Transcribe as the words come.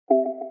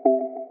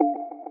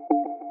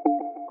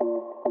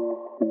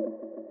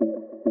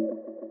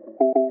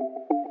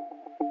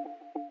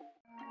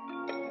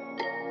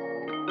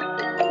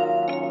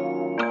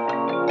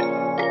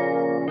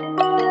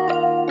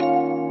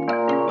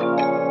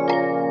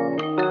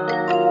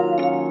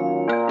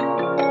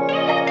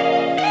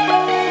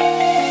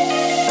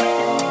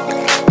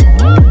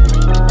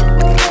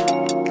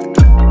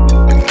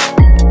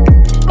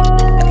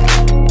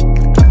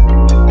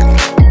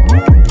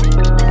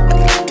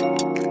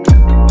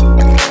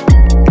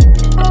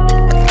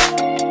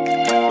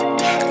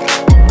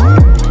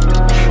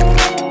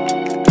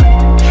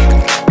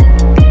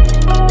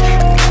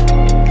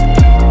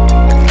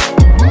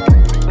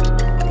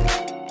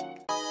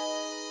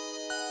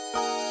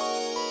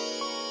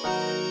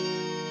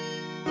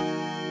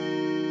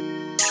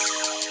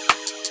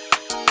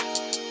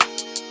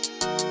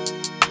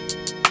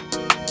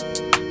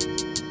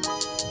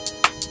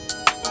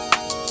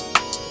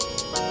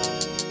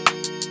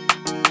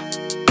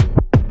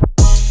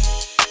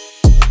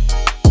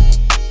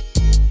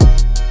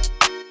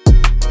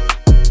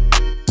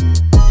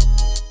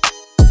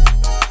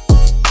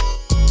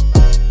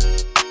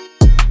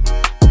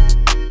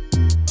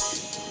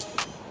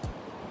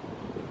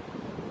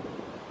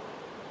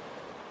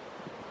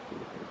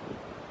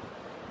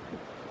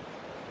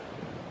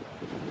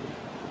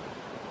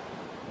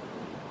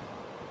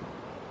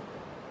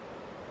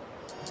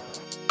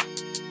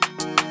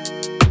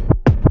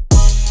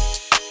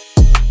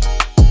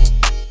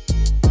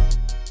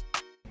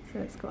So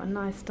it's got a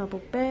nice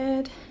double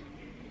bed,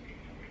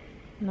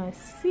 nice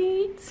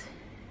seat,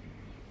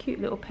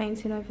 cute little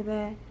painting over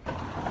there.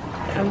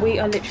 And we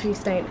are literally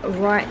staying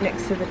right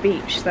next to the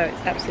beach, so it's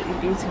absolutely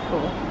beautiful.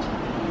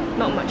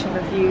 Not much of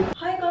a view.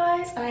 Hi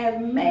guys, I have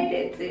made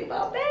it to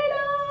Barbados.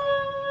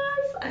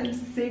 I'm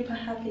super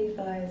happy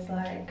guys,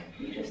 like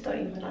you just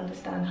don't even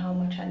understand how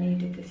much I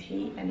needed this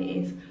heat, and it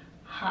is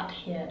hot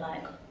here,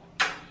 like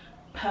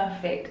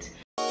perfect.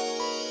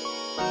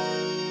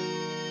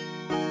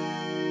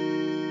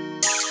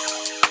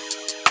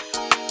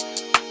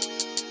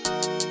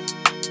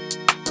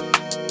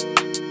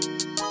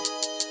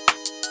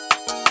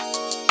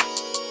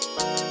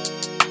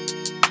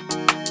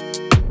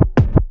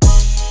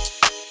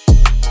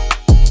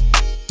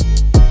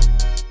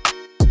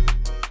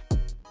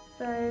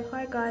 So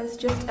hi guys,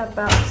 just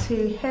about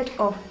to head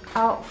off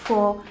out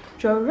for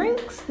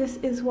drinks. This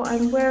is what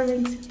I'm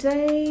wearing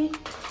today.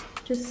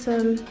 Just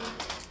some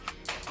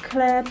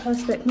Claire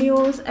Perspex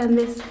mules and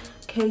this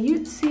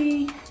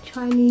cutesy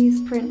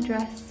Chinese print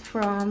dress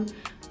from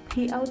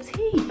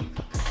PLT.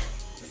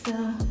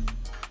 So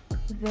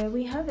there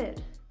we have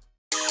it.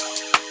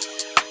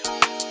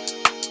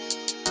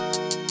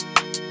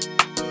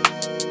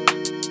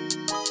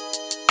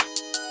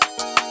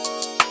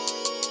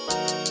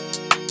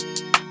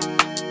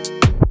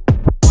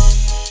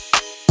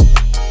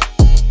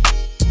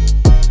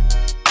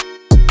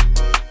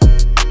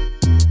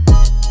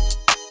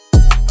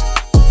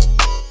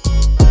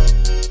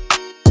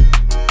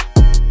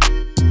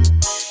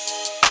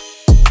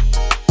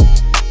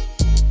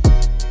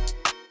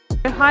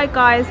 Hi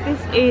guys,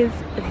 this is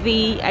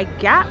the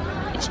Gap,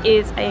 which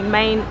is a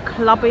main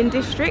clubbing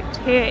district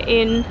here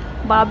in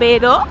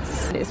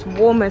Barbados. It's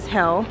warm as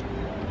hell,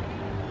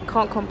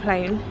 can't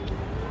complain,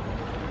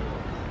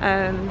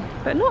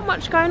 but not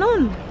much going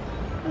on.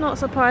 Not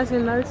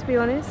surprising though, to be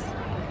honest.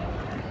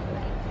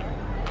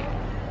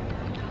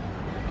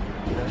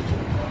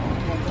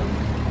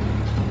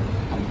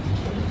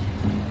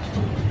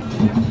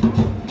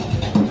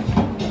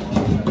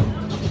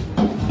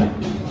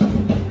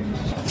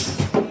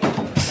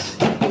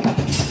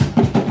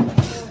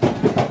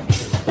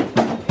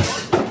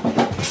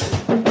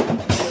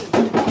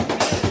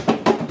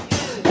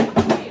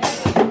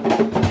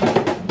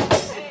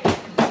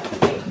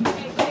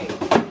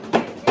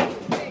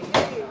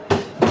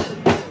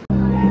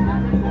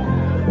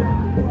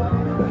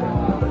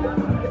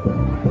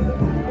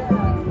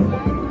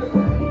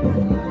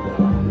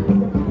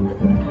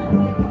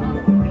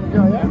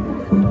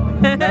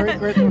 Merry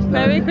Christmas.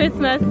 Merry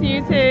Christmas,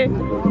 you too.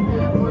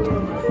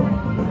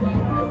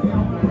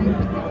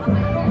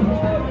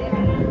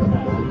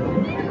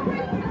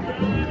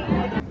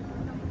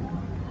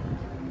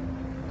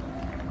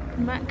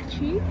 Mac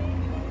cheese.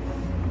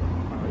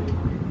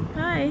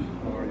 Hi.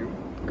 How are you?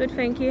 Good,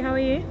 thank you. How are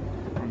you?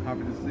 I'm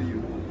happy to see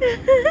you.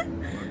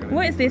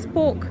 What is this?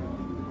 Pork?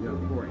 Yeah,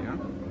 pork, yeah?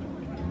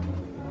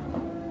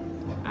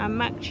 And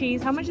mac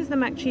cheese. How much is the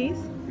mac cheese?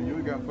 For you,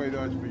 we got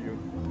 $5 for you.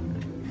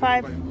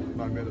 Five.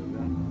 5 minutes, yeah?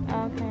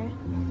 Oh, okay.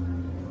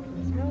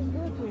 It smells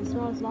good. It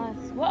smells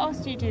nice. What else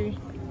do you do?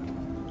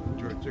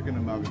 Jerk chicken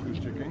and barbecue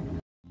chicken.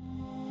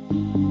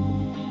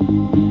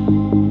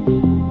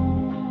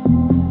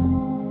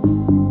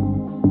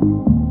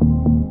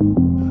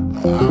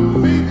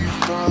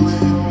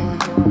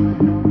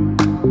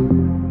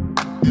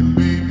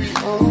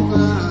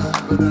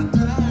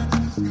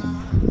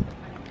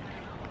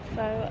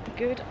 So,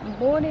 good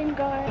morning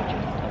guys.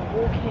 Just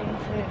walking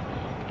to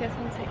get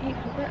something to eat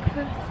for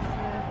breakfast.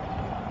 So,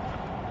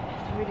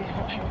 it's really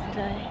hot here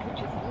today,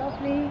 which is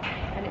lovely,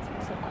 and it's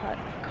also quite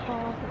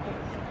calm because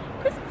it's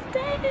Christmas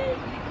Day. Yay!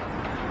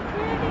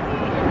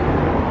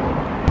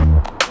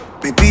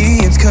 Maybe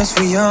it's 'cause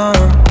we're young,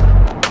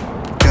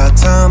 got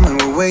time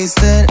and we're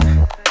wasted,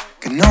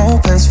 got no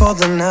plans for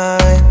the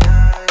night.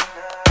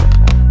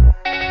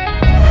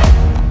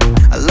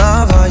 I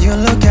love how you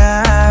look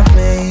at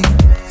me,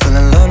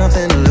 feeling low,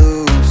 nothing to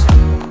lose.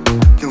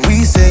 Can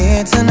we say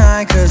it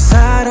tonight? 'Cause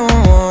I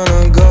don't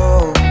wanna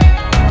go.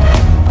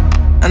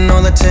 I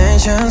know the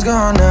tension's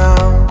gone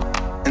now,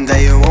 and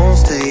that you won't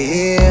stay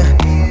here.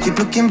 Keep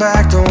looking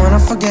back, don't wanna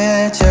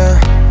forget you.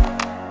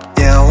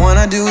 Yeah, I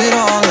wanna do it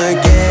all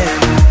again,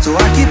 so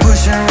I keep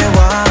pushing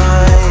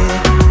rewind,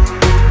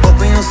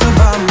 hoping you'll still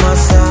by my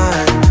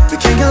side. We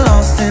can't get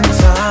lost in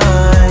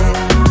time.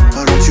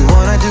 Oh, don't you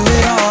wanna do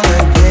it all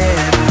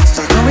again?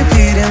 Stuck on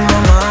repeat in my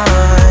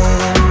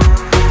mind,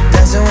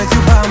 dancing with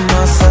you by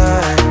my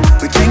side.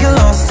 We can't get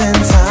lost in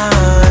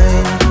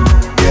time.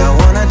 Yeah, I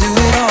wanna do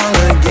it all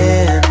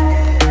again.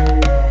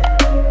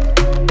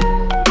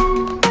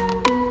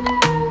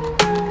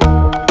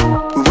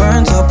 We were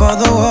on top of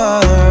the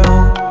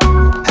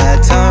world,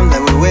 had time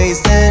that we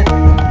wasted.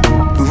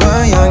 We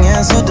were young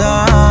and so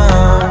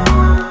dumb.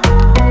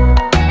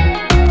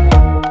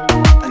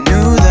 I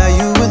knew that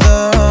you were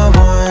the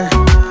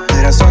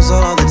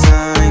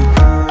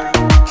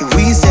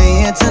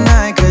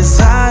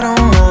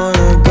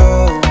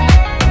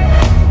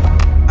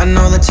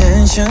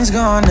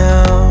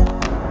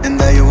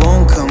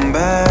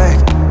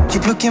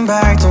looking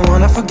back, don't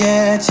wanna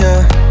forget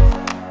ya.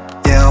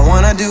 Yeah, I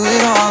wanna do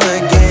it all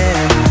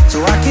again,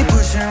 so I keep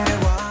pushing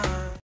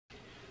rewind.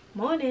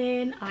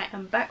 Morning, I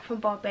am back from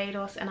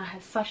Barbados and I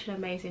had such an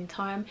amazing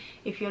time.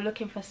 If you're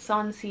looking for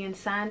sun, sea and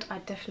sand, I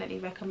definitely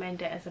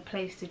recommend it as a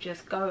place to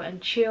just go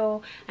and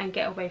chill and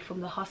get away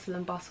from the hustle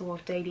and bustle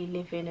of daily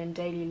living and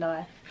daily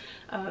life.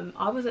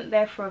 I wasn't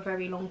there for a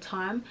very long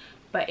time,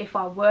 but if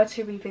I were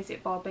to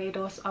revisit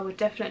Barbados, I would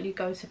definitely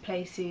go to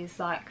places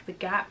like the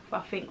Gap. I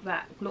think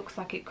that looks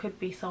like it could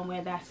be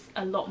somewhere that's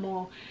a lot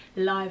more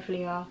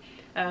livelier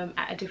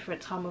at a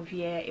different time of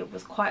year. It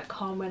was quite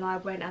calm when I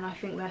went, and I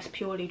think that's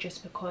purely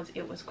just because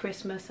it was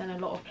Christmas and a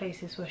lot of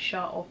places were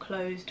shut or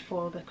closed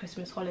for the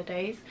Christmas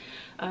holidays.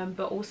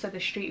 But also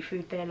the street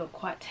food there looked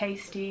quite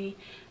tasty,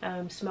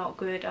 smelled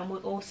good, and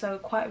was also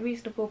quite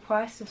reasonable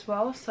priced as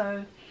well,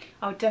 so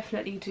I would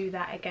definitely do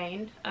that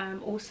again.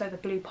 Also the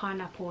Blue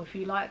Pineapple, if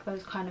you like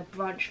those kind of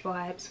brunch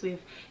vibes with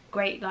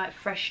great like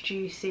fresh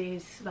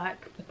juices,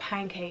 like the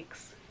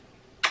pancakes,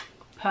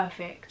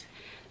 perfect,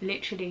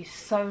 literally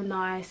so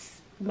nice,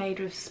 made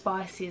with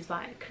spices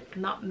like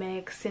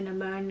nutmeg,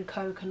 cinnamon,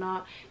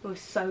 coconut. It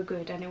was so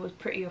good and it was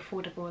pretty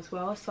affordable as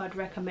well, so I'd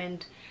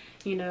recommend,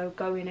 you know,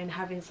 going and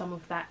having some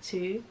of that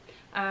too.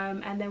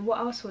 And then what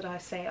else would I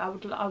say?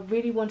 I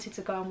really wanted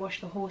to go and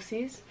wash the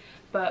horses,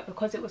 but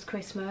because it was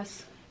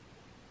Christmas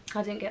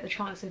I didn't get the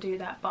chance to do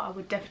that, but I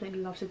would definitely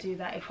love to do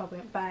that if I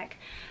went back,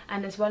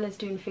 and as well as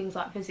doing things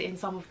like visiting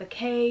some of the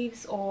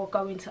caves or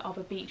going to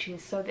other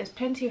beaches. So there's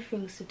plenty of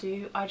things to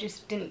do. I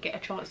just didn't get a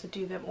chance to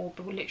do them all,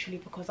 but literally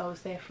because I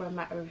was there for a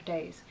matter of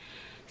days.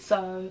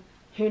 So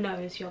who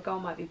knows, your girl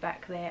might be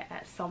back there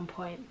at some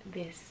point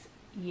this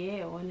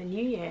year, or in the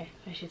new year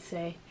I should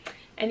say.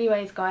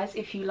 Anyways guys,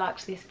 if you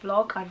liked this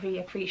vlog, I'd really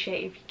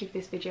appreciate it if you give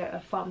this video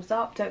a thumbs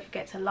up. Don't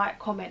forget to like,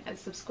 comment and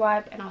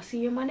subscribe, and I'll see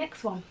you in my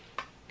next one.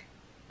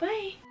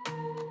 Bye.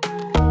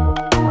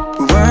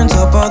 We're on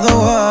top of the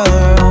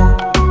world.